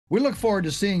We look forward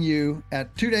to seeing you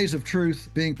at 2 Days of Truth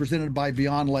being presented by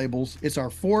Beyond Labels. It's our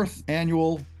 4th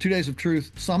annual 2 Days of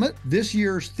Truth Summit. This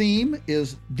year's theme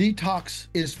is Detox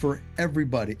is for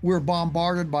Everybody. We're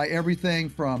bombarded by everything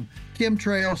from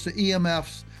chemtrails to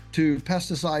EMFs to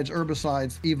pesticides,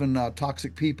 herbicides, even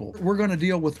toxic people. We're going to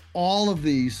deal with all of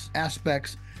these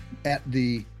aspects at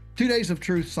the 2 Days of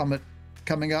Truth Summit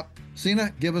coming up.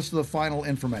 Sina, give us the final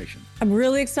information. I'm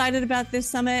really excited about this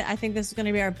summit. I think this is going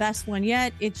to be our best one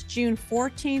yet. It's June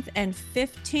 14th and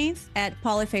 15th at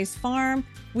Polyface Farm.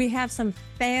 We have some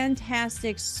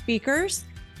fantastic speakers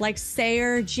like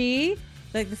Sayer G,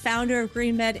 the founder of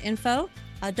Green Med Info,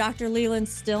 Dr. Leland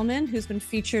Stillman, who's been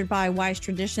featured by Wise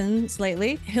Traditions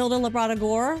lately, Hilda Labrada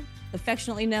Gore,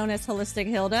 affectionately known as Holistic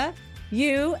Hilda,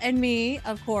 you and me,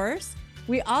 of course.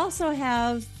 We also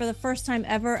have, for the first time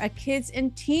ever, a kids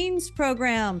and teens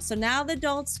program. So now the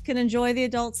adults can enjoy the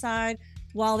adult side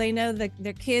while they know that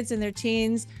their kids and their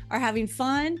teens are having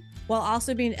fun, while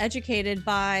also being educated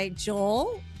by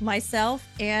Joel, myself,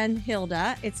 and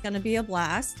Hilda. It's going to be a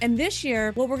blast. And this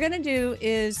year, what we're going to do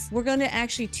is we're going to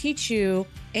actually teach you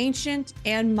ancient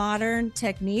and modern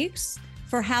techniques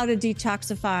for how to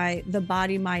detoxify the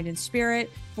body, mind, and spirit.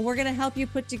 And we're going to help you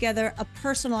put together a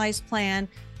personalized plan,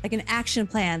 like an action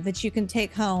plan that you can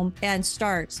take home and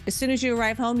start. As soon as you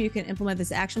arrive home, you can implement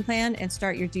this action plan and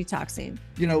start your detoxing.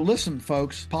 You know, listen,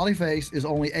 folks, Polyface is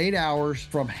only 8 hours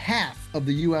from half of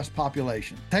the U.S.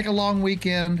 population. Take a long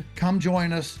weekend, come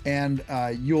join us, and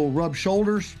you'll rub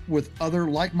shoulders with other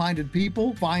like-minded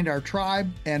people, find our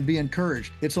tribe, and be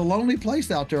encouraged. It's a lonely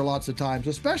place out there lots of times,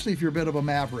 especially if you're a bit of a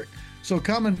maverick. So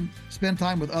come and spend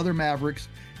time with other mavericks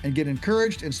and get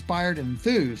encouraged, inspired, and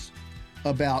enthused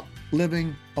about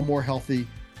living a more healthy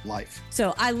life.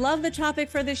 So I love the topic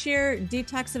for this year,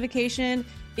 detoxification.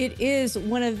 It is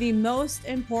one of the most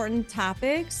important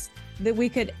topics that we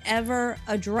could ever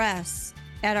address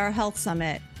at our health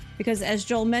summit. Because as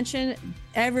Joel mentioned,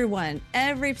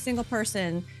 every single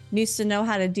person needs to know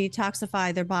how to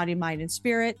detoxify their body, mind, and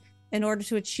spirit in order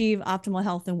to achieve optimal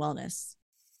health and wellness.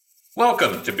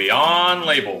 Welcome to Beyond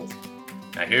Labels.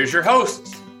 Now here's your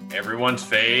hosts, everyone's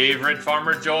favorite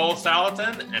farmer Joel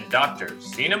Salatin and Dr.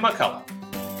 Sina McCullough.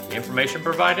 The information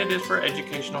provided is for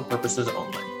educational purposes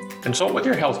only. Consult with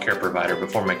your healthcare provider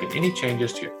before making any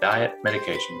changes to your diet,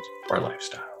 medications, or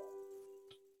lifestyle.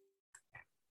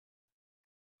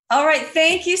 All right,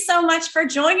 thank you so much for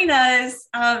joining us.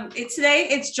 Today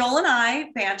it's Joel and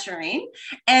I bantering.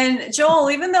 And Joel,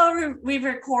 even though we've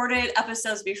recorded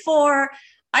episodes before,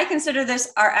 I consider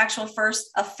this our actual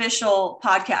first official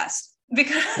podcast.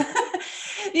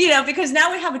 Because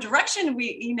now we have a direction,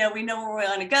 we know where we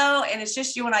want to go, and it's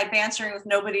just you and I bantering with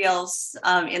nobody else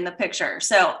in the picture.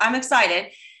 So I'm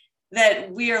excited that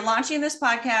we are launching this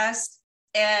podcast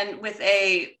and with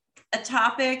a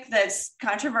topic that's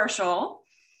controversial,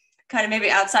 kind of maybe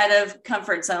outside of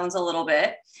comfort zones a little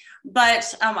bit.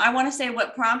 But I want to say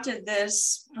what prompted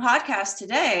this podcast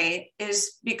today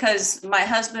is because my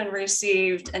husband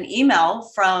received an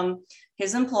email from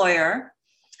his employer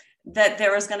that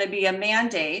there was going to be a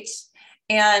mandate.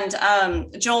 And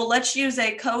Joel, let's use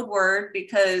a code word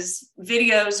because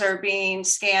videos are being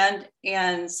scanned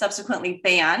and subsequently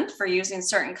banned for using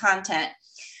certain content.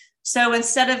 So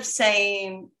instead of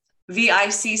saying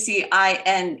VICCINE,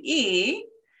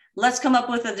 let's come up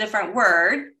with a different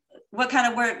word. What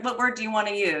word do you want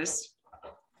to use?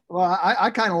 Well, I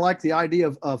kind of like the idea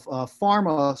of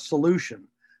pharma solution.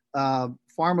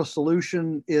 Pharma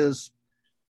solution is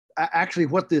actually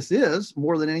what this is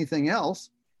more than anything else.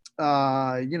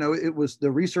 The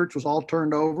research was all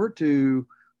turned over to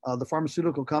the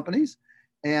pharmaceutical companies,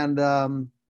 and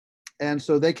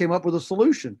so they came up with a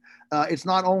solution. It's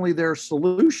not only their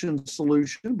solution,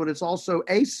 but it's also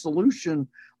a solution,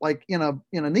 like in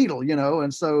a needle,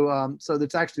 and so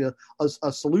that's actually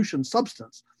a solution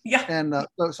substance. Yeah. And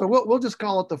so we'll just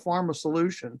call it the pharma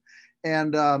solution.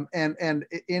 And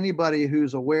anybody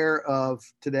who's aware of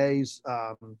today's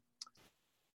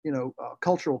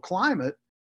cultural climate,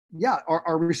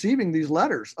 are receiving these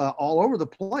letters all over the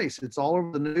place. It's all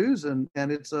over the news, and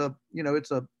it's a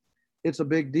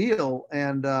big deal.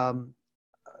 And to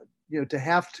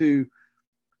have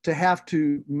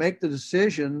to make the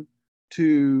decision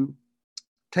to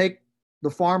take the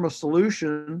pharma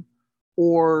solution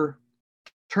or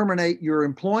terminate your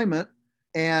employment,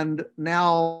 and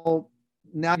now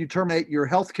you terminate your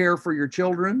health care for your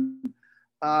children.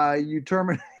 You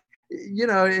terminate.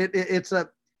 It's a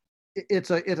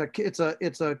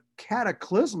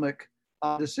cataclysmic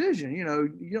decision.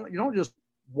 You don't just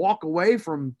walk away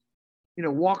from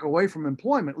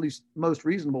employment. At least most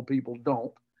reasonable people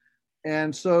don't.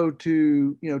 And so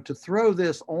to throw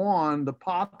this on the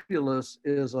populace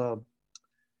is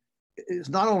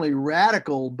not only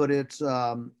radical, but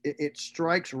it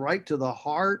strikes right to the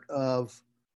heart of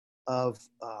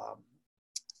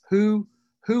who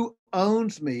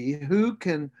owns me, who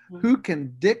can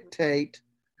dictate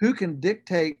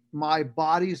my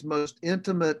body's most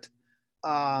intimate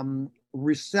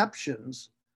receptions.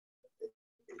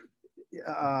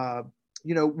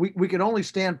 We can only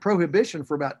stand prohibition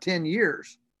for about 10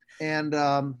 years. And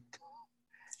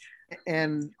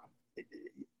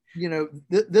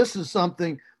this is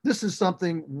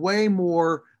something way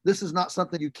more, this is not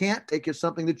something you can't take, it's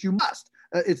something that you must.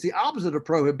 It's the opposite of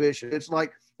prohibition. It's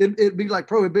like, it'd be like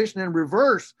prohibition in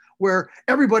reverse, where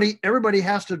everybody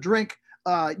has to drink,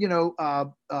 a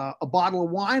bottle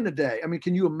of wine a day. I mean,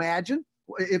 can you imagine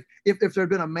if there'd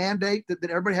been a mandate that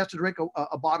everybody has to drink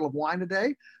a bottle of wine a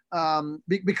day?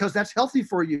 Because that's healthy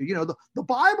for you. The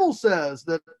Bible says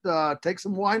that take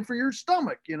some wine for your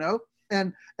stomach,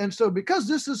 and so because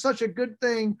this is such a good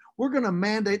thing, we're going to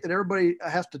mandate that everybody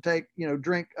has to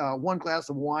drink 1 glass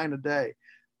of wine a day.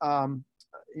 Can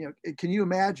you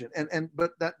imagine?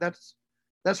 But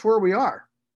that's where we are.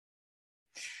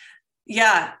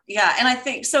 Yeah. And I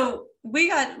think, so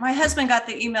my husband got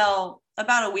the email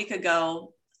about a week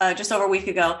ago, just over a week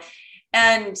ago.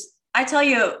 And I tell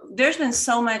you, there's been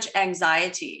so much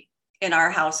anxiety in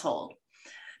our household.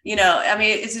 I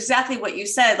mean, it's exactly what you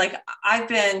said. Like, I've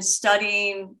been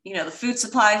studying, the food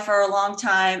supply for a long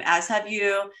time, as have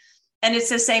you. And it's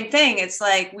the same thing. It's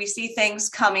like we see things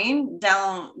coming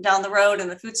down the road in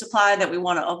the food supply that we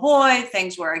want to avoid,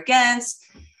 things we're against.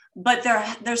 But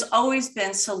there's always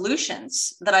been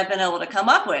solutions that I've been able to come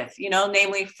up with,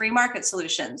 namely free market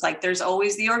solutions. Like, there's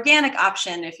always the organic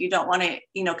option if you don't want to,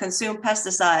 consume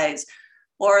pesticides,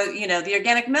 or, the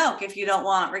organic milk if you don't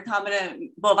want recombinant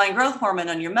bovine growth hormone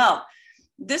on your milk.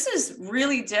 This is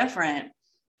really different,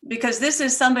 because this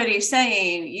is somebody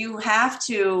saying you have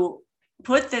to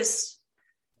put this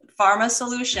pharma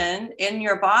solution in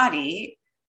your body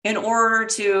in order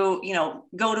to,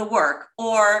 go to work,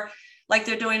 or like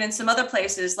they're doing in some other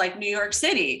places like New York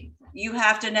City. You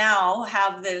have to now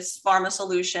have this pharma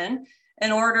solution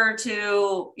in order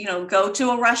to, go to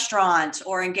a restaurant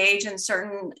or engage in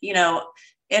certain,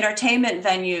 entertainment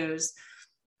venues.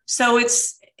 So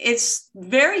it's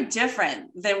very different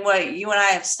than what you and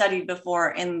I have studied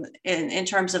before in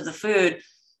terms of the food.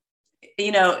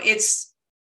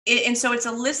 And so it's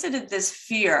elicited this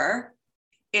fear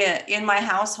in my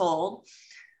household,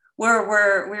 where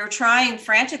we were trying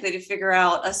frantically to figure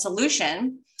out a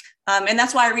solution. And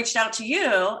that's why I reached out to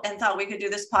you and thought we could do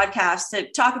this podcast to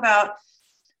talk about,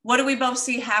 what do we both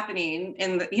see happening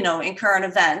in current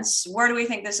events? Where do we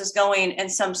think this is going,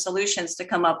 and some solutions to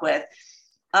come up with?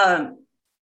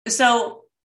 So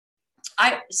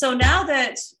now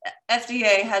that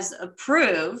FDA has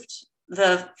approved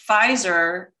the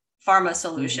Pfizer pharma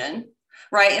solution,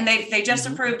 right? And they just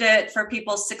approved it for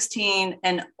people 16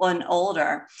 and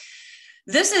older.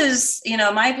 This is, in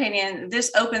my opinion,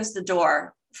 this opens the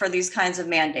door for these kinds of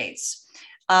mandates.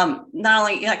 Not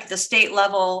only like the state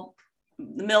level,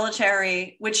 the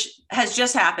military, which has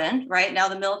just happened, right? Now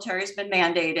the military has been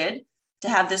mandated to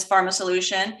have this pharma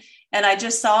solution. And I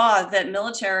just saw that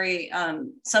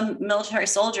some military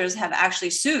soldiers have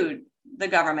actually sued the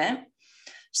government.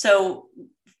 So,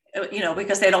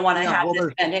 because they don't want to have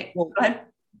this mandate. Go ahead.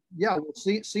 Yeah, well,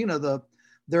 Sina,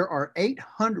 there are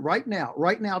 800 right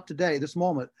now, today, this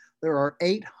moment, there are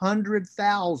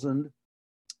 800,000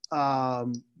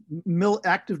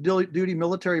 active duty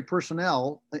military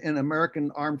personnel in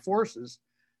American armed forces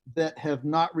that have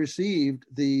not received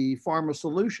the pharma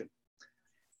solution.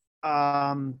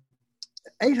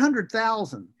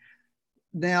 800,000.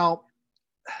 Now,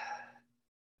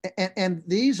 and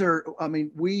these are, I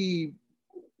mean,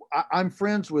 I'm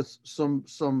friends with some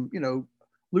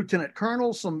lieutenant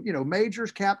colonels, some,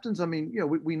 majors, captains. I mean,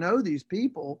 we know these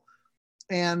people,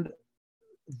 and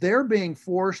they're being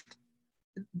forced.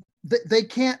 They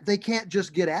can't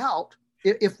just get out.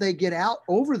 If they get out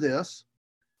over this,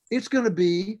 it's going to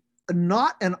be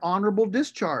not an honorable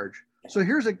discharge. So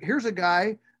here's a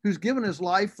guy who's given his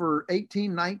life for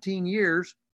 18, 19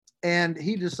 years, and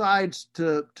he decides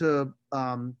to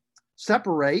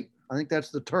separate. I think that's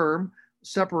the term,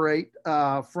 separate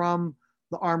from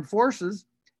the armed forces,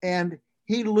 and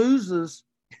he loses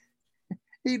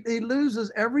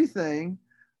everything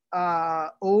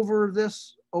over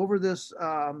this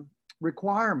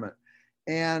requirement,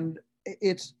 and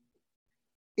it's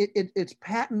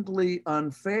patently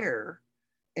unfair.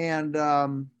 And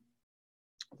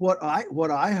what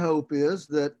I hope is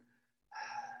that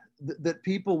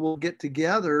people will get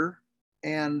together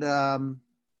and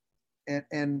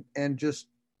just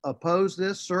oppose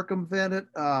this, circumvent it.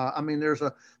 I mean, there's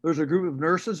a group of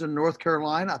nurses in North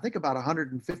Carolina, I think about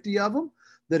 150 of them,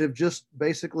 that have just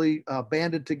basically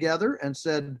banded together and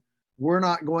said, we're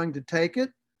not going to take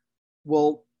it.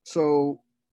 Well, so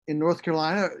in North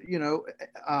Carolina,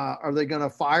 are they going to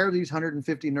fire these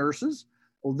 150 nurses?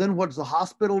 Well, then what does the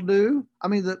hospital do? I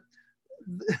mean,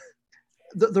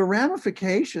 the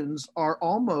ramifications are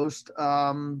almost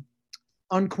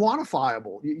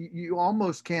unquantifiable. You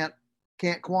almost can't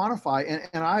quantify.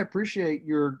 And I appreciate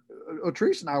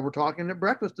Teresa and I were talking at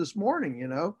breakfast this morning.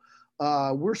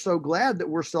 We're so glad that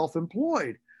we're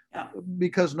self-employed,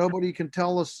 because nobody can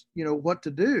tell us, what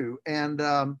to do. And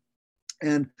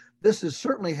this is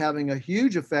certainly having a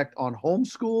huge effect on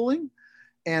homeschooling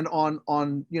and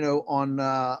on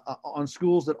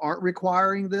schools that aren't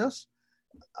requiring this.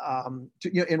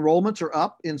 Enrollments are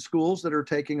up in schools that are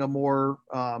taking a more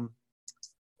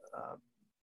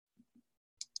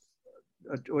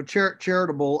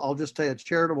charitable, I'll just say a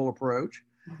charitable approach.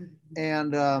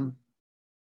 And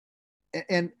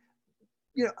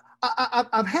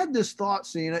I've had this thought,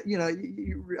 Sina,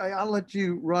 I'll let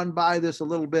you run by this a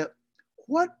little bit.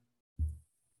 What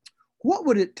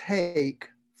would it take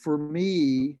for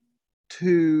me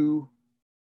to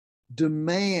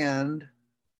demand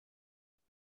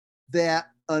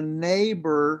that a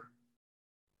neighbor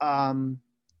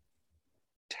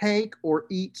take or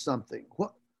eat something?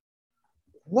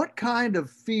 What kind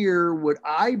of fear would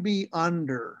I be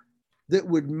under that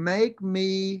would make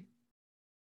me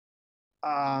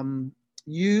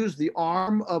use the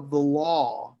arm of the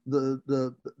law,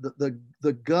 the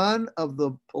gun of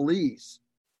the police,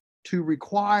 to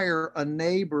require a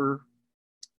neighbor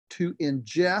to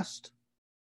ingest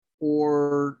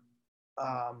or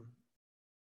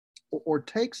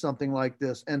take something like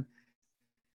this? And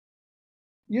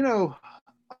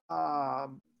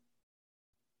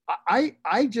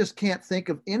I just can't think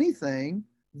of anything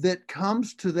that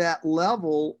comes to that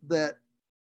level that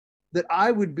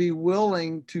I would be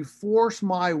willing to force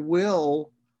my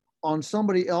will on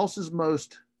somebody else's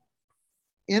most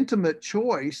intimate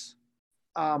choice.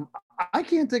 I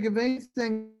can't think of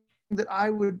anything that I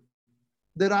would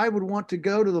want to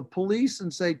go to the police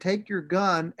and say, take your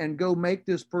gun and go make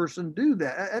this person do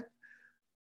that.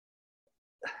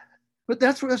 But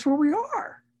that's where we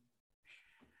are.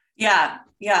 Yeah.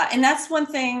 And that's one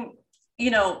thing,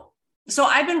 so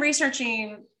I've been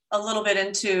researching a little bit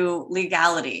into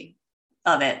legality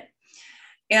of it.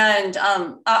 And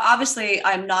obviously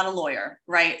I'm not a lawyer,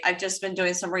 right? I've just been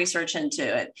doing some research into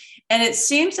it. And it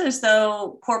seems as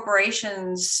though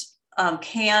corporations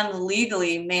can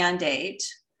legally mandate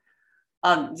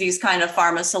these kind of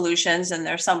pharma solutions, and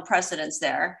there's some precedents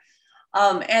there.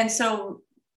 And so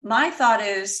my thought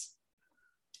is,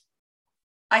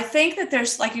 I think that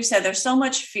there's, like you said, there's so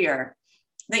much fear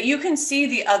that you can see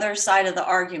the other side of the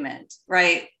argument,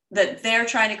 right? That they're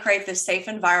trying to create this safe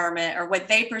environment, or what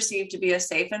they perceive to be a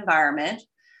safe environment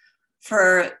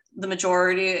for the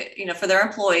majority, for their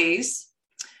employees.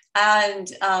 And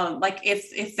like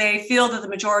if they feel that the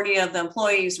majority of the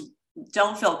employees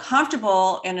don't feel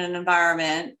comfortable in an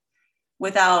environment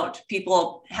without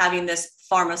people having this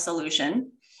pharma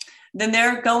solution, then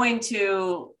they're going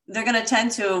to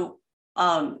tend to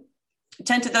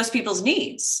those people's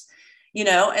needs,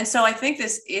 and so I think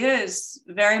this is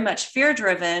very much fear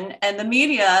driven, and the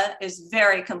media is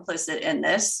very complicit in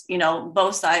this,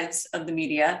 both sides of the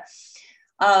media.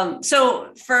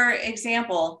 So for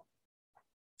example,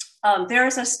 there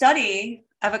is a study,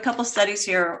 I have a couple studies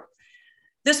here.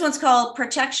 This one's called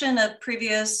Protection of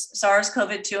Previous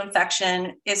SARS-CoV-2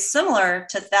 Infection. It's similar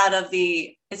to that of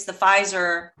it's the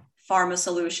Pfizer pharma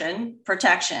solution,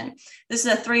 Protection. This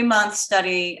is a 3-month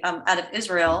study out of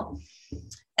Israel.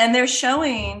 And they're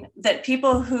showing that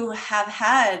people who have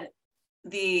had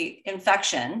the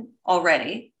infection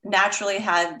already, naturally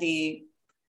had the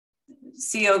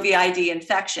COVID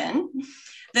infection,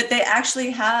 that they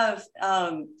actually have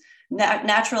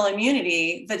natural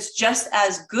immunity that's just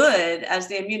as good as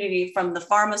the immunity from the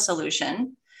pharma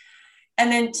solution.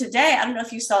 And then today, I don't know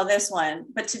if you saw this one,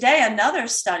 but today another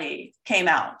study came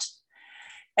out.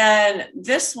 And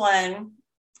this one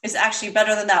is actually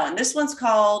better than that one. This one's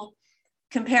called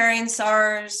Comparing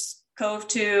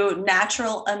SARS-CoV-2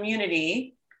 Natural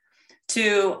Immunity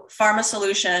to Pharma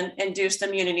Solution Induced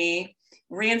Immunity,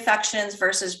 Reinfections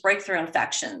versus Breakthrough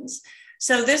Infections.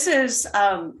 So this is,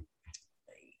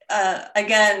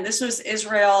 again, this was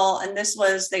Israel, and this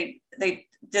was, they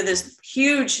did this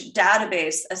huge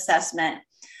database assessment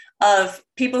of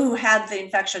people who had the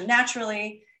infection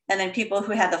naturally and then people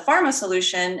who had the pharma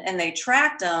solution, and they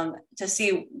tracked them to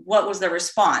see what was the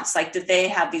response. Like, did they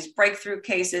have these breakthrough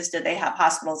cases? Did they have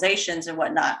hospitalizations and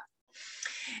whatnot?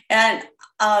 And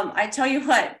I tell you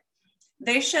what,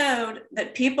 they showed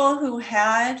that people who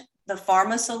had the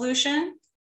pharma solution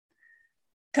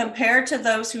compared to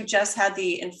those who just had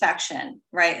the infection,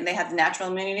 right? And they had the natural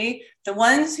immunity, the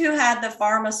ones who had the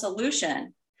pharma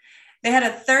solution, they had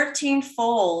a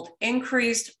 13-fold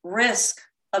increased risk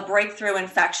of breakthrough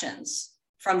infections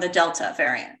from the Delta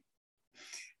variant.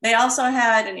 They also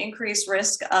had an increased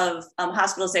risk of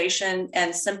hospitalization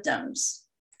and symptoms.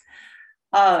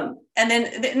 And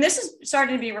this is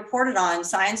starting to be reported on.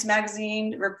 Science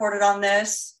Magazine reported on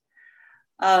this.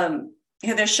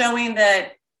 They're showing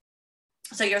that,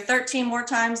 so you're 13 more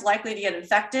times likely to get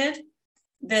infected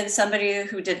than somebody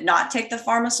who did not take the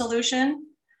pharma solution.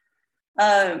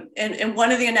 In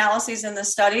one of the analyses in the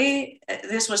study,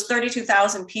 this was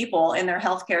 32,000 people in their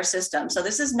healthcare system. So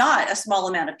this is not a small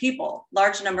amount of people,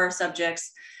 large number of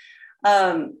subjects.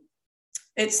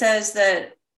 It says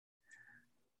that,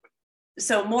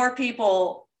 so more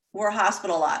people were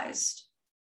hospitalized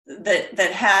that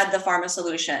had the pharma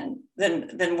solution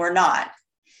than were not.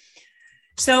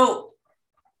 So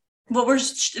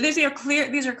these are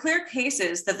clear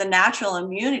cases that the natural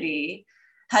immunity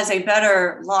has a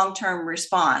better long-term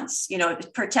response. You know,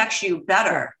 it protects you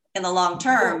better in the long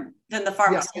term than the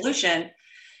pharma solution.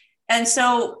 And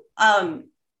so,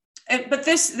 but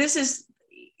this is,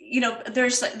 you know,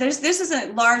 this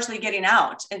isn't largely getting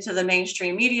out into the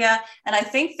mainstream media. And I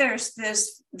think there's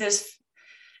this,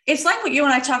 it's like what you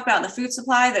and I talk about in the food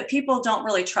supply, that people don't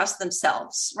really trust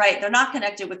themselves, right? They're not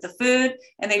connected with the food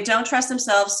and they don't trust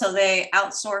themselves. So they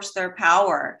outsource their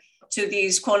power to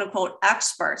these quote unquote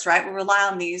experts, right? We rely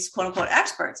on these quote unquote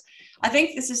experts. I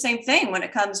think it's the same thing when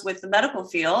it comes with the medical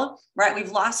field, right?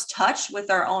 We've lost touch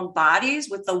with our own bodies,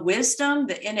 with the wisdom,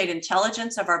 the innate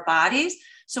intelligence of our bodies.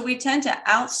 So we tend to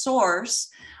outsource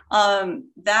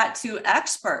that to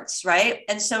experts, right?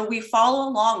 And so we follow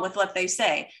along with what they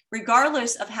say,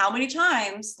 regardless of how many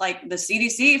times, like the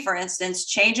CDC, for instance,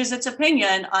 changes its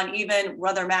opinion on even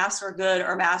whether masks are good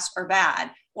or masks are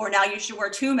bad, or now you should wear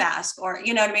 2 masks, or,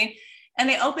 you know what I mean? And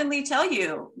they openly tell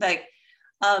you, like,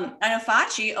 I know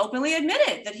Fauci openly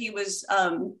admitted that he was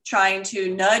trying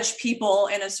to nudge people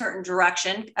in a certain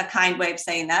direction, a kind way of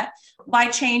saying that, by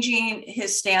changing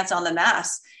his stance on the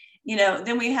mask. You know,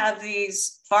 then we have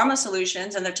these pharma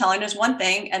solutions and they're telling us one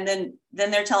thing, and then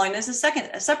they're telling us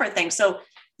a separate thing. So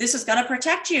this is going to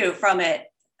protect you from it.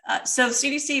 So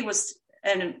CDC was,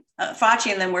 and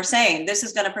Fauci and them were saying, this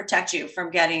is going to protect you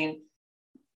from getting,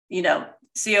 you know,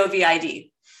 COVID.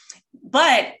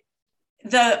 But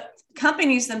the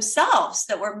companies themselves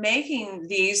that were making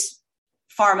these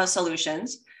pharma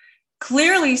solutions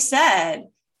clearly said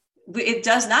it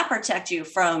does not protect you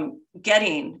from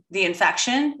getting the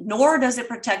infection, nor does it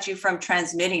protect you from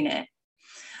transmitting it.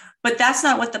 But that's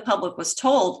not what the public was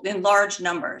told in large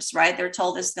numbers, right? They're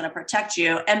told this is going to protect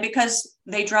you. And because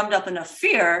they drummed up enough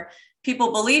fear,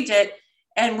 people believed it.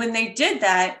 And when they did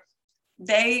that,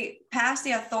 they passed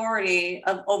the authority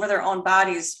over their own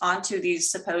bodies onto these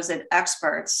supposed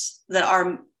experts that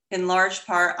are in large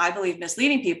part, I believe,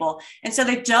 misleading people. And so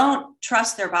they don't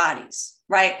trust their bodies,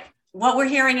 right? What we're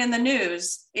hearing in the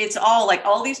news, it's all like,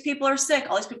 all these people are sick,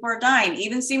 all these people are dying,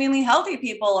 even seemingly healthy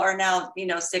people are now, you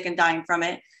know, sick and dying from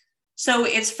it. So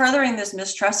it's furthering this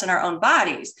mistrust in our own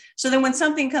bodies. So then when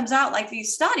something comes out like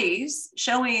these studies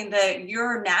showing that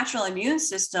your natural immune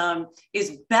system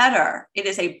is better, it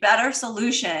is a better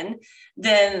solution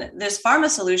than this pharma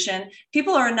solution,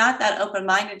 people are not that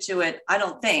open-minded to it, I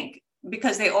don't think,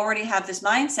 because they already have this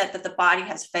mindset that the body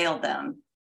has failed them.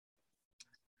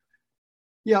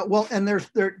 Yeah, well, and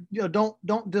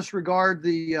don't disregard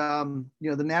the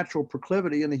the natural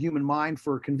proclivity in the human mind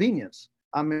for convenience.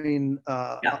 I mean,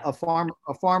 a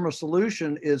pharma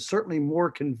solution is certainly more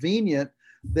convenient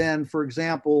than, for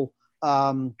example,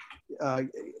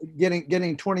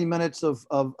 getting 20 minutes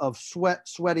of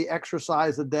sweaty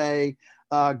exercise a day,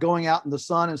 going out in the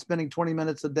sun and spending 20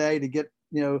 minutes a day to get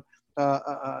to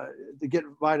get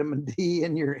vitamin D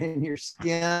in your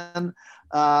skin,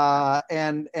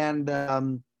 and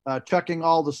chucking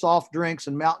all the soft drinks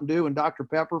and Mountain Dew and Dr.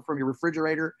 Pepper from your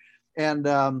refrigerator, and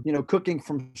cooking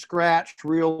from scratch,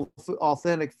 real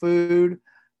authentic food,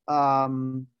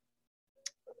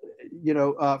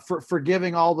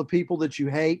 forgiving all the people that you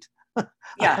hate.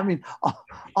 Yeah. I mean,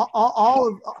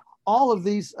 all of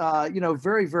these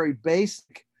very, very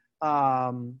basic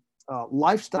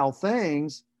lifestyle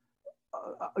things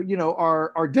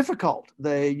are difficult.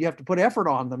 You have to put effort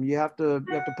on them. You have to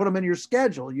put them in your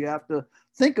schedule. You have to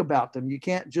think about them. You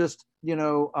can't just,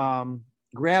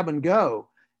 grab and go.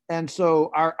 And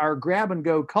so our grab and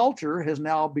go culture has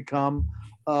now become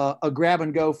a grab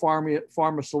and go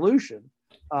pharma solution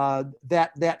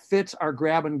that fits our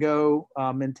grab and go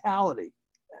mentality.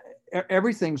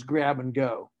 Everything's grab and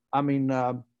go. I mean,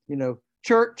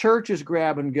 church is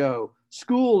grab and go.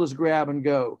 School is grab and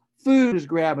go. Food is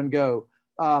grab and go.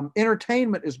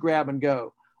 Entertainment is grab and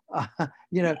go.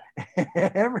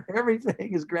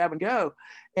 Everything is grab and go.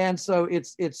 And so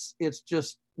it's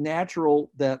just natural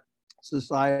that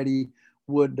society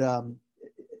would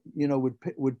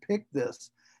pick this.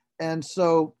 And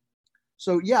so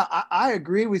yeah, I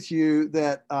agree with you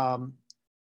that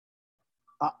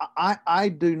I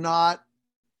do not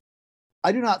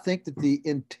think that the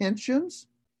intentions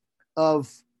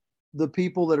of the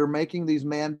people that are making these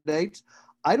mandates,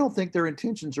 I don't think their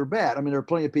intentions are bad. I mean, there are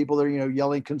plenty of people that are,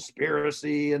 yelling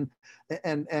conspiracy and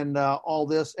all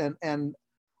this, and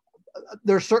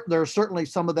there's certainly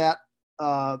some of that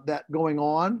going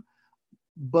on,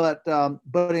 but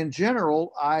in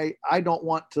general, I don't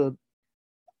want to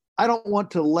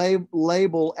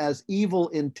label as evil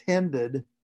intended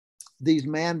these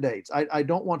mandates. I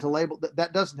don't want to label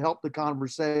that doesn't help the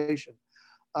conversation.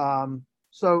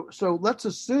 So let's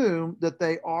assume that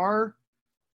they are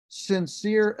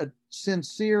sincere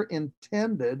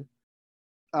intended.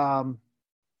 Then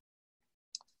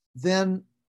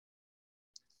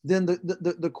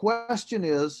the question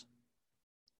is,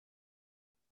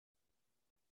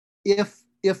 if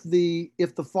the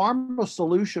pharma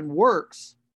solution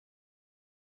works,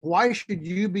 why should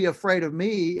you be afraid of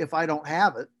me if I don't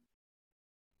have it?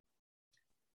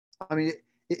 I mean,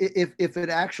 if it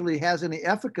actually has any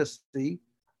efficacy,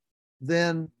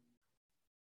 then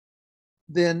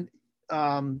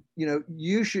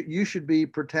you should be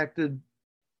protected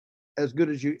as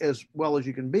well as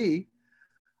you can be.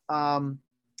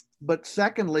 But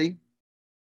secondly,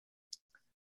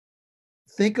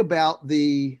 think about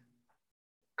the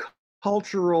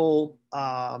cultural,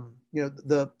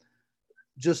 the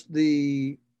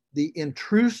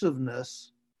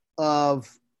intrusiveness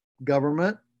of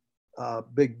government,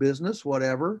 big business,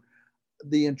 whatever,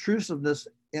 the intrusiveness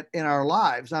in our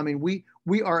lives. I mean, we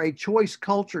are a choice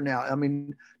culture now. I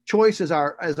mean, choice is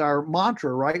our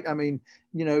mantra, right? I mean,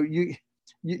 you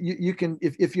can,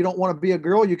 if you don't want to be a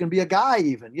girl, you can be a guy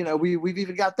even. We've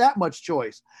even got that much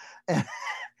choice,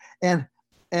 and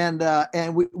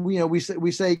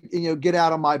we say get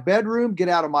out of my bedroom, get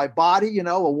out of my body,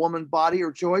 a woman's body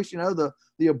or choice, the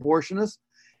abortionist,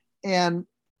 and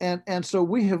so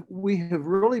we have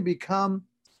really become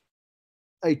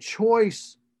a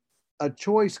choice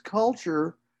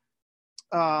culture,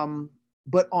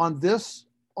 but on this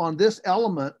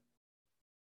element,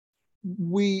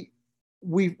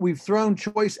 we've thrown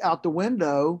choice out the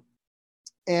window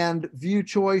and view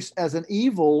choice as an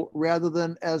evil rather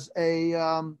than as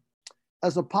a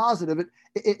positive.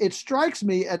 It strikes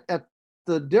me at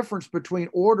the difference between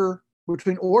order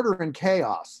and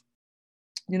chaos.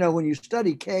 When you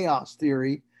study chaos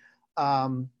theory,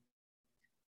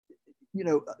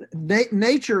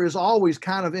 nature is always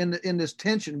kind of in this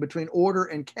tension between order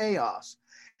and chaos,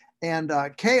 and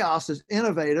chaos is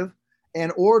innovative,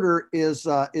 and order is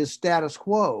status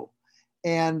quo,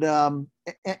 and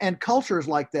culture is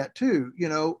like that too.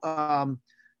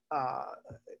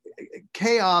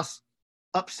 Chaos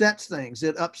upsets things.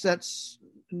 It upsets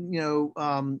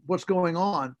what's going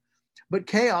on, but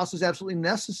chaos is absolutely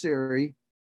necessary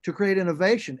to create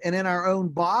innovation. And in our own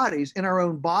bodies,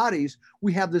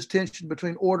 we have this tension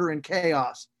between order and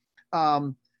chaos.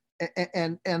 And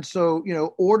so,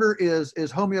 order is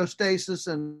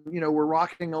homeostasis, and, we're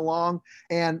rocking along,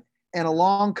 and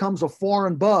along comes a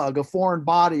foreign bug, a foreign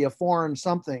body, a foreign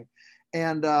something.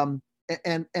 And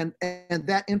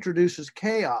that introduces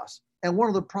chaos. And one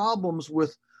of the problems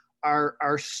with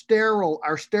our sterile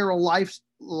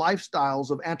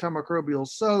lifestyles of antimicrobial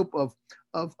soap, of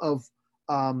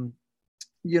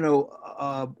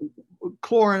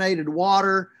chlorinated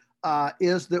water,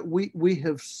 is that we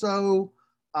have so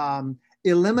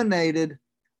eliminated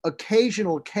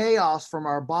occasional chaos from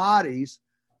our bodies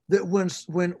that when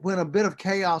a bit of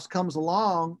chaos comes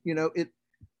along,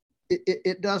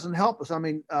 it doesn't help us. I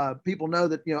mean, people know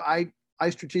that I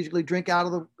strategically drink out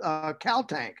of the cow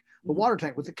tank, the water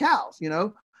tank with the cows,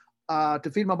 to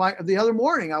feed my bike. The other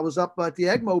morning I was up at the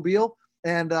Eggmobile,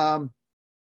 and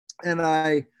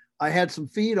I had some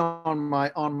feed on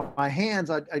my hands.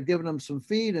 I'd given them some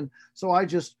feed, and so I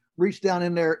just reached down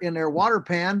in their water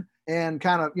pan and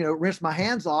kind of rinsed my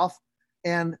hands off,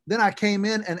 And then I came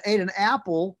in and ate an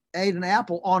apple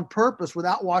on purpose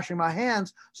without washing my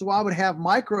hands. So I would have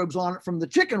microbes on it from the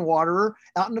chicken waterer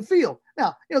out in the field.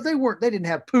 Now, they didn't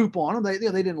have poop on them. They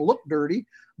didn't look dirty,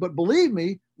 but believe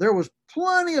me, there was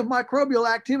plenty of microbial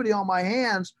activity on my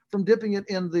hands from dipping it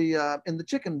in the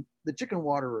chicken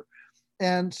waterer.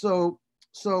 And so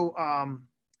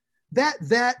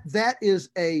that is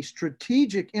a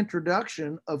strategic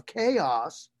introduction of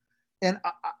chaos and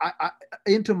I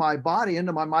into my body,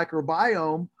 into my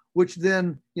microbiome, which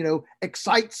then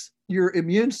excites your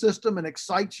immune system and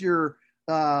excites your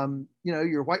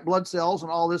your white blood cells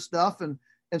and all this stuff, and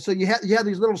so you have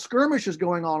these little skirmishes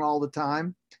going on all the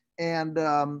time, and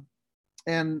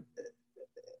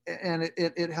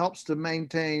it helps to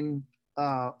maintain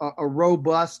a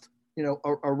robust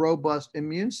a robust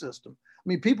immune system. I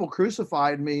mean, people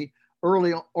crucified me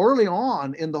early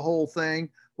on in the whole thing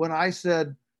when I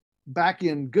said, back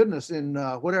in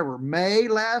May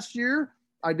last year,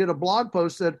 I did a blog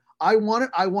post, said, I want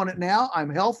it now. I'm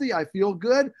healthy. I feel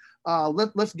good.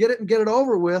 Let's get it and get it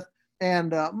over with.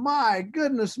 And my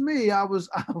goodness me, I was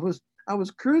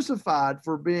crucified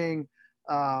for being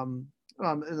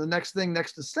the next thing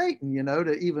next to Satan,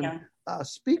 to even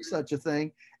speak such a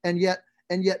thing. And yet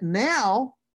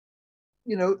now,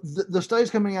 the studies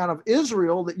coming out of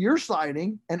Israel that you're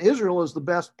citing, and Israel is the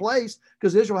best place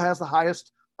because Israel has the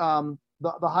highest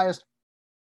the highest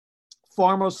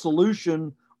pharma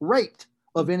solution rate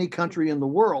of any country in the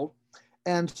world.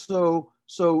 And so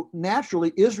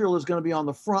naturally, Israel is going to be on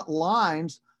the front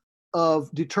lines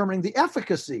of determining the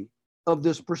efficacy of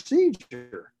this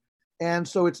procedure. And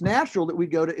so it's natural that we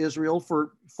go to Israel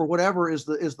for whatever is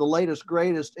the latest,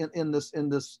 greatest in this,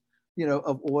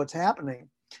 of what's happening.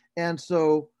 And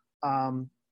so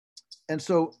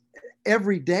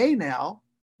every day now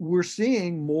we're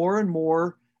seeing more and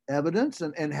more evidence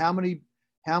and how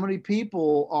many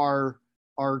people are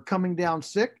coming down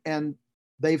sick, and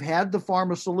they've had the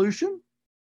pharma solution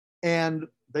and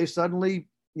they suddenly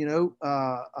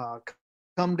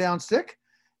come down sick.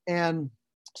 And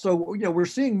so we're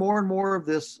seeing more and more of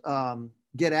this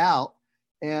get out,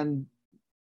 and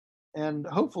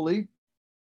hopefully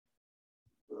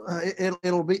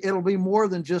it'll be more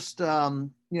than just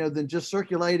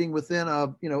circulating within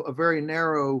a very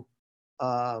narrow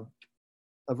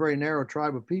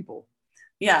tribe of people.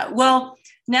 Yeah, well,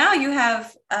 now you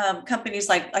have companies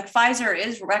like Pfizer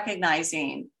is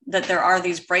recognizing that there are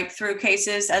these breakthrough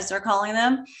cases, as they're calling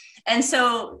them. And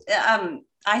so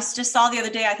I just saw the other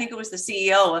day, I think it was the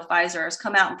CEO of Pfizer has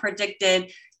come out and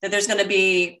predicted that there's going to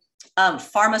be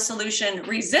pharma solution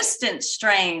resistant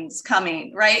strains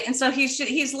coming, right? And so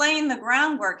he's laying the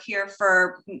groundwork here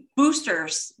for booster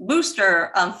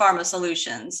pharma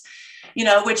solutions,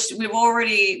 which we're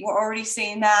already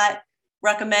seeing that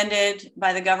recommended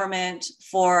by the government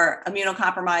for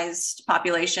immunocompromised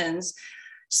populations.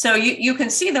 So you can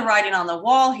see the writing on the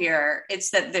wall here. It's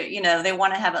that they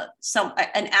want to have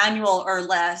an annual or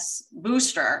less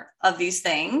booster of these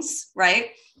things, right?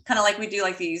 Kind of like we do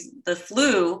the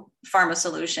flu pharma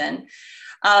solution.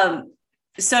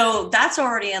 So that's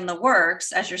already in the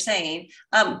works, as you're saying.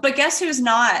 But guess who's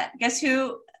not? Guess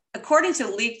who, according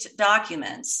to leaked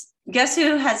documents, guess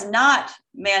who has not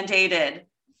mandated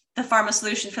the pharma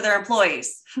solution for their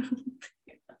employees?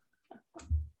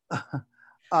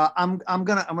 I'm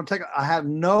gonna take. I have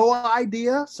no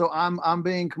idea, so I'm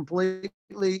being completely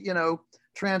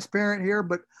transparent here.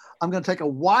 But I'm gonna take a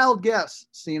wild guess.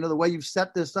 Sina, the way you've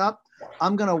set this up,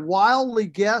 I'm gonna wildly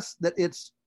guess that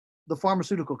it's the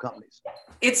pharmaceutical companies.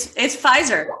 It's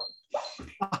Pfizer.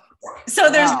 So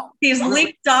there's these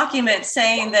leaked documents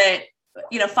saying that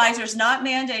Pfizer's not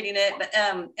mandating it, but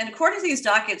and according to these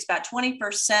documents, about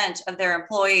 20% of their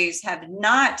employees have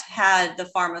not had the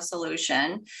pharma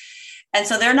solution, and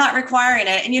so they're not requiring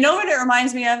it. And you know what it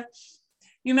reminds me of?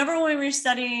 You remember when we were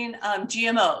studying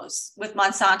GMOs with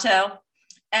Monsanto,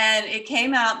 and it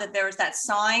came out that there was that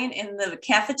sign in the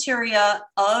cafeteria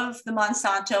of the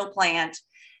Monsanto plant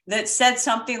that said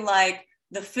something like,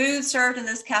 "The food served in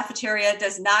this cafeteria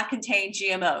does not contain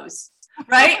GMOs."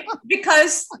 Right?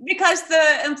 because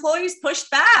the employees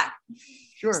pushed back.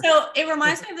 Sure. So it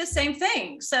reminds me of the same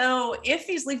thing. So if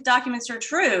these leaked documents are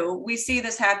true, we see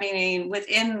this happening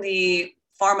within the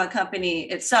pharma company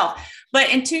itself.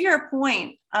 And to your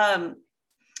point, about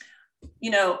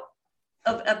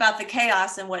the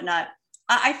chaos and whatnot,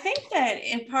 I think that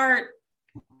in part,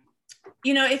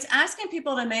 it's asking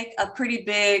people to make a pretty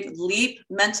big leap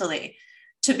mentally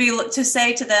to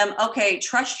say to them, okay,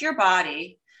 trust your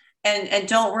body. And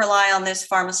don't rely on this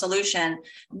pharma solution,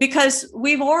 because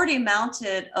we've already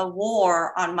mounted a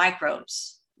war on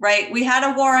microbes, right? We had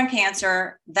a war on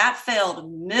cancer that failed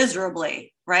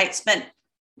miserably, right? Spent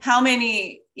how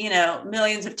many,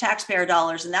 millions of taxpayer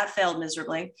dollars, and that failed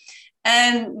miserably.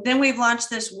 And then we've launched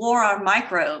this war on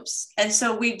microbes. And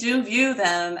so we do view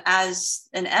them as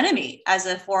an enemy, as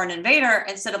a foreign invader,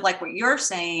 instead of like what you're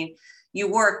saying,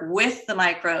 you work with the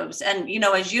microbes. And,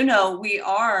 as you know, we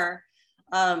are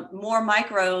more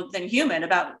microbe than human.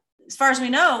 About, as far as we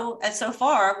know, and so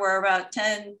far, we're about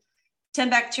 10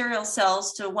 bacterial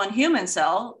cells to one human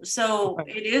cell. So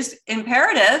it is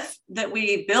imperative that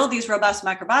we build these robust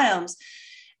microbiomes.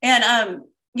 And,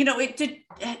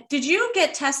 did you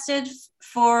get tested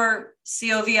for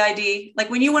COVID? Like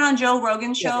when you went on Joe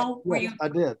Rogan's show? I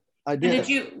did.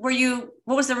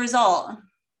 What was the result?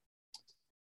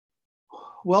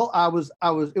 Well,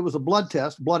 it was a blood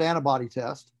antibody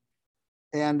test,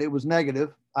 and it was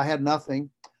negative. I had nothing.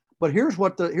 But here's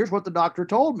what the doctor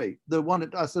told me. The one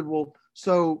that I said, well,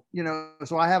 so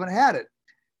I haven't had it.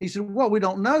 He said, well, we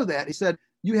don't know that. He said,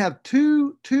 you have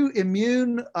two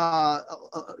immune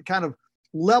kind of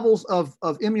levels of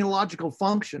immunological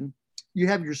function. You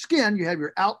have your skin, you have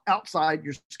your outside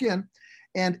your skin.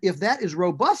 And if that is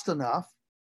robust enough,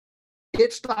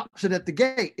 it stops it at the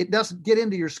gate. It doesn't get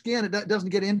into your skin. It doesn't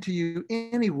get into you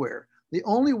anywhere. The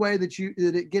only way that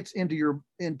it gets into your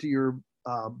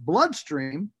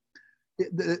bloodstream,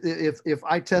 if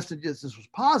I tested this was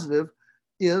positive,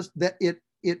 is that it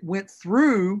went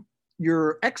through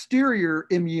your exterior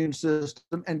immune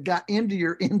system and got into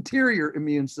your interior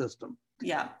immune system.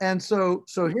 Yeah. And so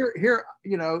here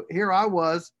I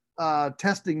was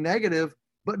testing negative,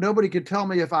 but nobody could tell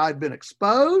me if I'd been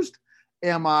exposed.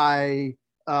 Am I,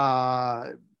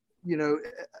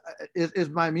 is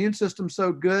my immune system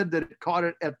so good that it caught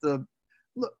it at the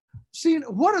look? Sina,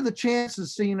 what are the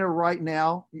chances, Sina, right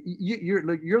now? You're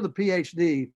the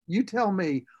PhD. You tell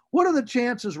me, what are the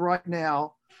chances right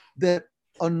now that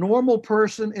a normal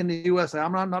person in the USA,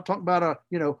 I'm not talking about a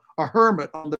hermit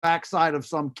on the backside of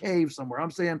some cave somewhere.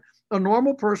 I'm saying a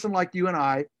normal person like you and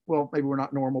I, well, maybe we're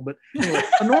not normal, but anyway,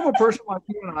 a normal person like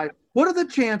you and I, what are the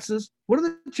chances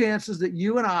that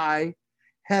you and I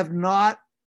have not,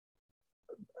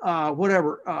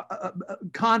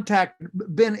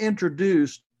 been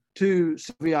introduced to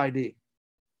COVID?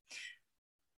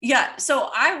 Yeah, so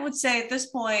I would say at this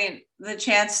point, the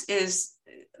chance is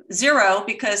 0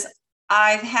 because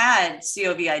I've had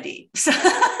COVID. So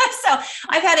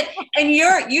I've had it, and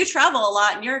you travel a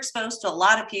lot and you're exposed to a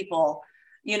lot of people,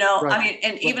 right. I mean,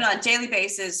 and even on a daily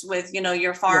basis with,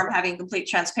 your farm having complete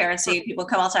transparency, people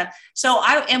come all the time. So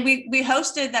we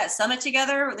hosted that summit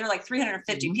together. There were like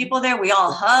 350 people there. We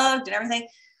all hugged and everything.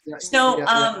 So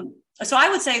I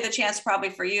would say the chance probably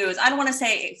for you is, I don't want to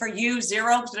say for you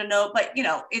 0, because I don't know, but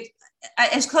it's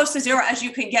as close to 0 as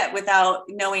you can get without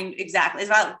knowing exactly,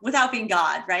 without being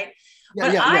God. Right.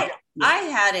 But I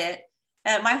had it,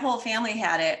 and my whole family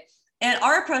had it. And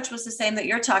our approach was the same that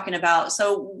you're talking about.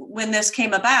 So when this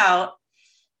came about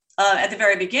at the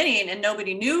very beginning and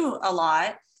nobody knew a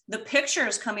lot, the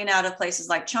pictures coming out of places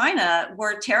like China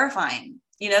were terrifying,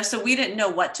 so we didn't know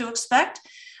what to expect.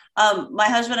 My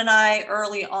husband and I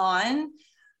early on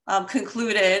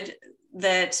concluded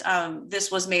that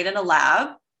this was made in a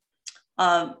lab.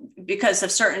 Because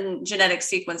of certain genetic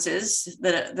sequences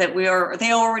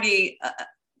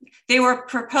they were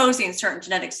proposing certain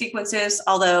genetic sequences,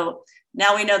 although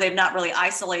now we know they've not really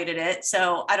isolated it.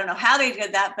 So I don't know how they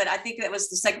did that, but I think that was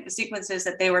the sequences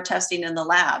that they were testing in the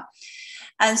lab.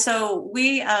 And so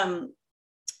we assumed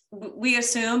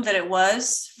that it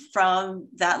was from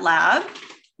that lab,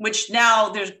 which now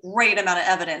there's great amount of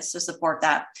evidence to support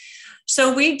that.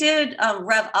 So we did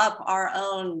rev up our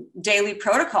own daily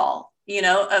protocol,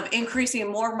 of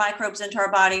increasing more microbes into our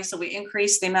body. So we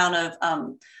increased the amount of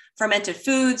fermented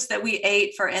foods that we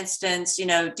ate, for instance,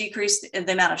 decreased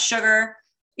the amount of sugar,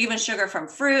 even sugar from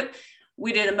fruit.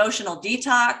 We did emotional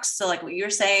detox. So like what you're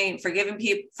saying,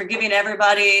 forgiving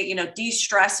everybody,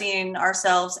 de-stressing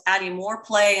ourselves, adding more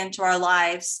play into our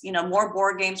lives, more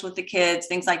board games with the kids,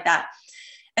 things like that.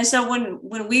 And so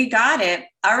when we got it,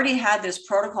 I already had this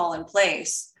protocol in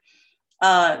place,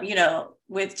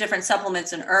 with different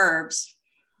supplements and herbs.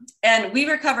 And we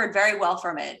recovered very well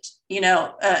from it.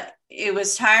 It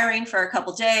was tiring for a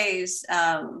couple of days,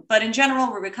 but in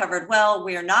general, we recovered well.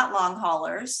 We are not long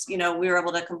haulers. We were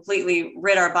able to completely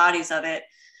rid our bodies of it.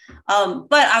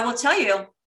 But I will tell you,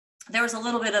 there was a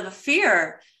little bit of a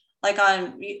fear, like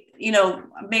on,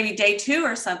 maybe day 2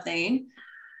 or something,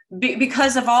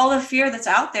 because of all the fear that's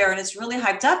out there, and it's really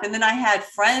hyped up. And then I had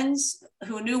friends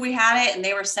who knew we had it, and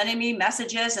they were sending me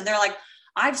messages, and they're like,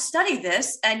 I've studied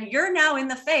this, and you're now in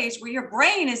the phase where your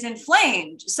brain is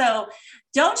inflamed. So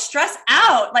don't stress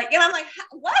out. Like, and I'm like,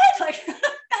 what? Like,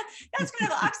 that's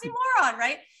kind of an oxymoron,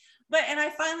 right? But, and I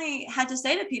finally had to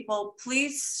say to people,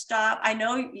 please stop. I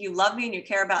know you love me and you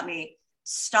care about me.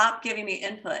 Stop giving me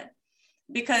input,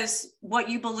 because what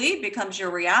you believe becomes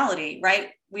your reality, right?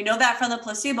 We know that from the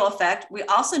placebo effect. We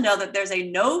also know that there's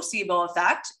a nocebo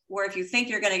effect, where if you think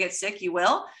you're going to get sick, you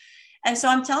will. And so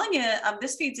I'm telling you,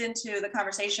 this feeds into the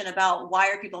conversation about why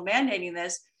are people mandating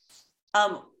this?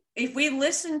 If we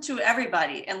listen to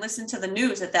everybody and listen to the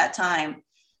news at that time,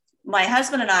 my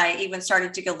husband and I even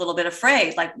started to get a little bit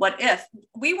afraid. Like, what if?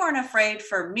 We weren't afraid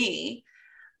for me.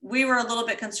 We were a little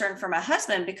bit concerned for my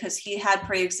husband because he had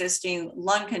pre-existing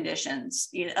lung condition.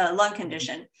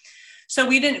 So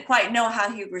we didn't quite know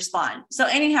how he would respond. So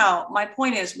anyhow, my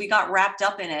point is we got wrapped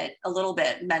up in it a little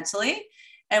bit mentally,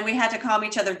 and we had to calm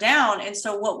each other down. And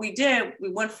so what we did,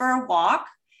 we went for a walk.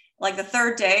 Like the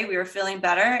third day, we were feeling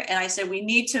better. And I said, we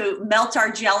need to melt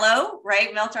our Jell-O,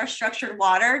 right? Melt our structured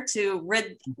water to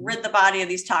rid the body of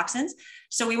these toxins.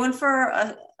 So we went for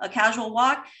a casual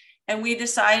walk, and we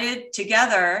decided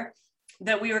together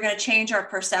that we were going to change our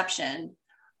perception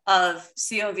of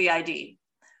COVID.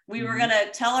 We were going to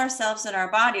tell ourselves and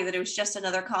our body that it was just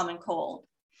another common cold.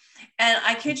 And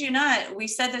I kid you not, we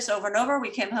said this over and over. We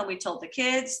came home, we told the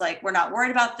kids, like, we're not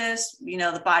worried about this. You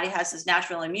know, the body has this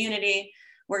natural immunity.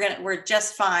 We're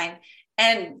just fine.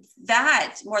 And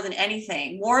that, more than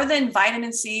anything, more than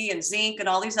vitamin C and zinc and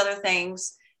all these other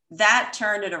things, that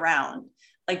turned it around.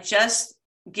 Like, just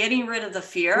getting rid of the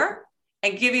fear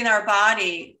and giving our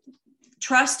body,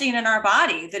 trusting in our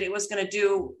body that it was going to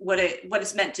do what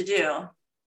it's meant to do.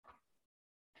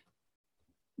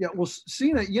 Yeah, well,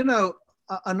 Sina, you know,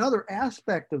 another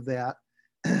aspect of that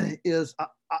is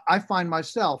I find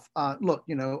myself, look,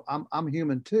 you know, I'm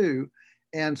human too,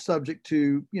 and subject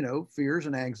to, you know, fears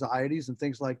and anxieties and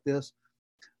things like this.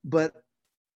 But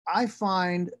I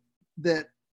find that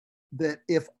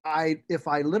if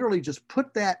I literally just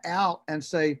put that out and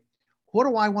say, what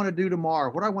do I want to do tomorrow?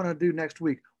 What do I want to do next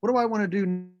week? What do I want to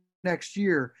do next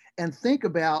year? And think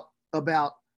about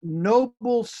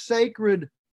noble, sacred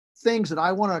things that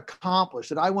I want to accomplish,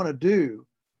 that I want to do.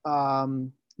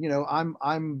 You know,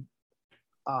 I'm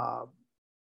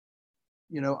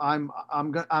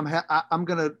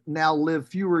gonna now live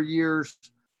fewer years.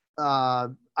 I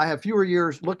have fewer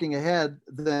years looking ahead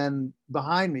than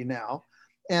behind me now,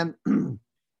 and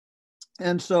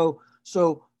so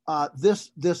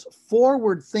this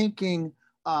forward thinking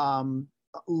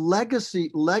legacy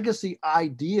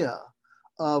idea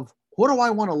of what do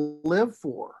I want to live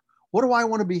for? What do I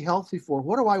want to be healthy for?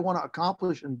 What do I want to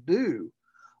accomplish and do?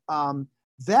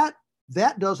 That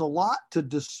does a lot to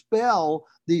dispel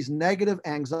these negative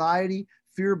anxiety,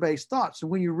 fear-based thoughts.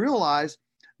 And when you realize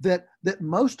that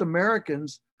most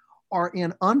Americans are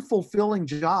in unfulfilling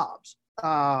jobs,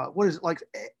 what is it, like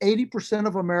 80%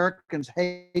 of Americans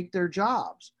hate their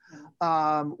jobs.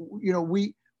 You know,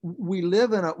 we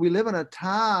live in a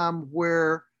time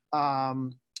where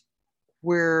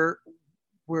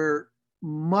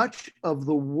much of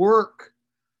the work,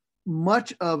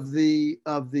 much of the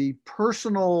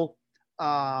personal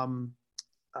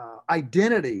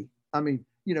identity. I mean,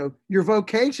 you know, your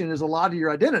vocation is a lot of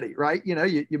your identity, right? You know,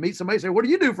 you meet somebody, say, what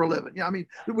do you do for a living? Yeah, I mean,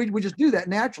 we just do that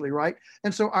naturally, right?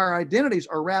 And so our identities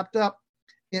are wrapped up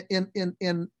in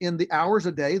the hours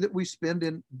a day that we spend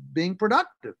in being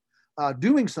productive,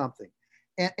 doing something.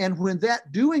 And when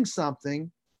that doing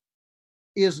something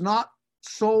is not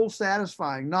soul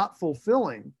satisfying, not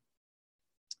fulfilling,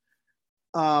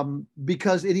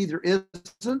 because it either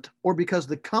isn't, or because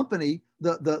the company,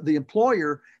 the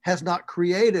employer has not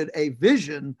created a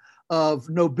vision of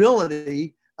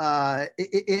nobility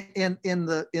in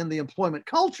the employment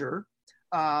culture,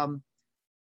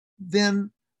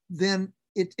 then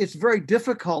it's very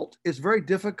difficult. It's very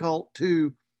difficult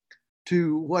to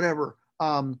whatever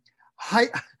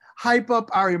hype up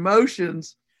our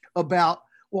emotions about,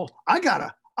 well, I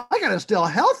gotta stay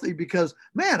healthy because,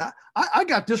 man, I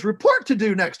got this report to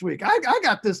do next week. I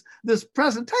got this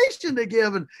presentation to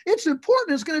give, and it's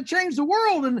important. It's going to change the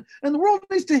world, and the world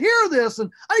needs to hear this,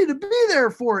 and I need to be there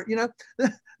for it. You know,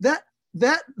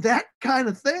 that kind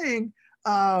of thing,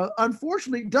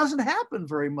 unfortunately, doesn't happen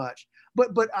very much.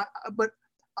 But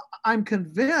I'm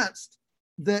convinced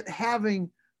that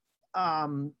having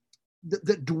that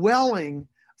dwelling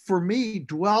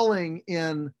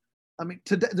in, I mean,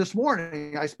 this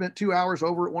morning, I spent 2 hours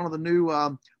over at one of the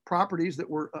new properties that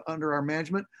were under our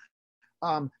management,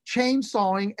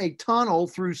 chainsawing a tunnel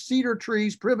through cedar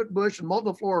trees, privet bush, and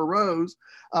multiflora rose,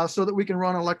 so that we can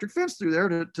run an electric fence through there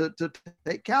to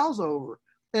take cows over.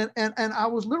 And I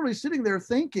was literally sitting there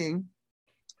thinking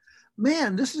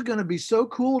man, this is going to be so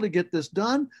cool to get this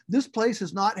done. This place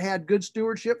has not had good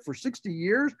stewardship for 60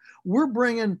 years. We're,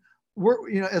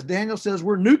 as Daniel says,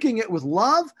 we're nuking it with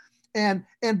love. And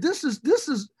this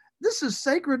is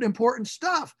sacred, important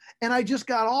stuff. And I just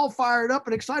got all fired up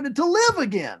and excited to live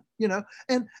again,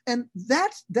 and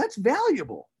that's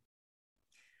valuable.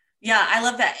 Yeah, I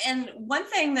love that. And one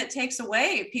thing that takes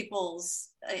away people's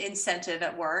incentive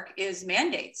at work is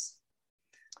mandates,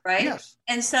 right? Yes.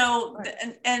 And so,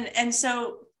 and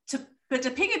so to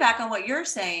piggyback on what you're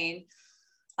saying,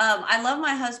 I love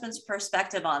my husband's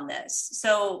perspective on this.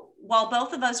 So while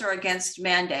both of us are against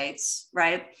mandates,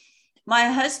 right? My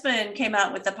husband came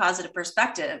out with a positive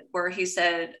perspective where he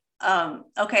said,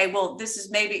 okay, well, this is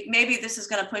maybe this is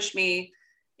going to push me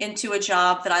into a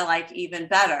job that I like even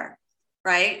better,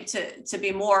 right? To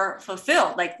be more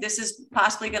fulfilled. Like this is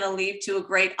possibly going to lead to a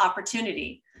great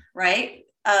opportunity, right?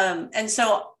 And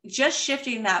so just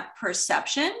shifting that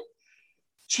perception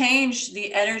changed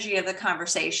the energy of the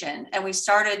conversation. And we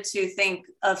started to think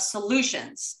of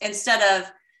solutions instead of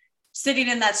sitting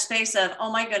in that space of, oh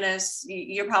my goodness,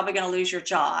 you're probably going to lose your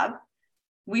job.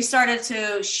 We started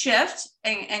to shift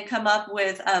and come up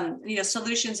with,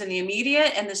 solutions in the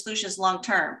immediate and the solutions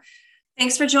long-term.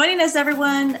 Thanks for joining us,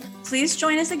 everyone. Please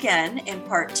join us again in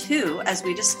part 2 as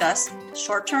we discuss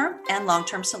short-term and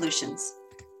long-term solutions.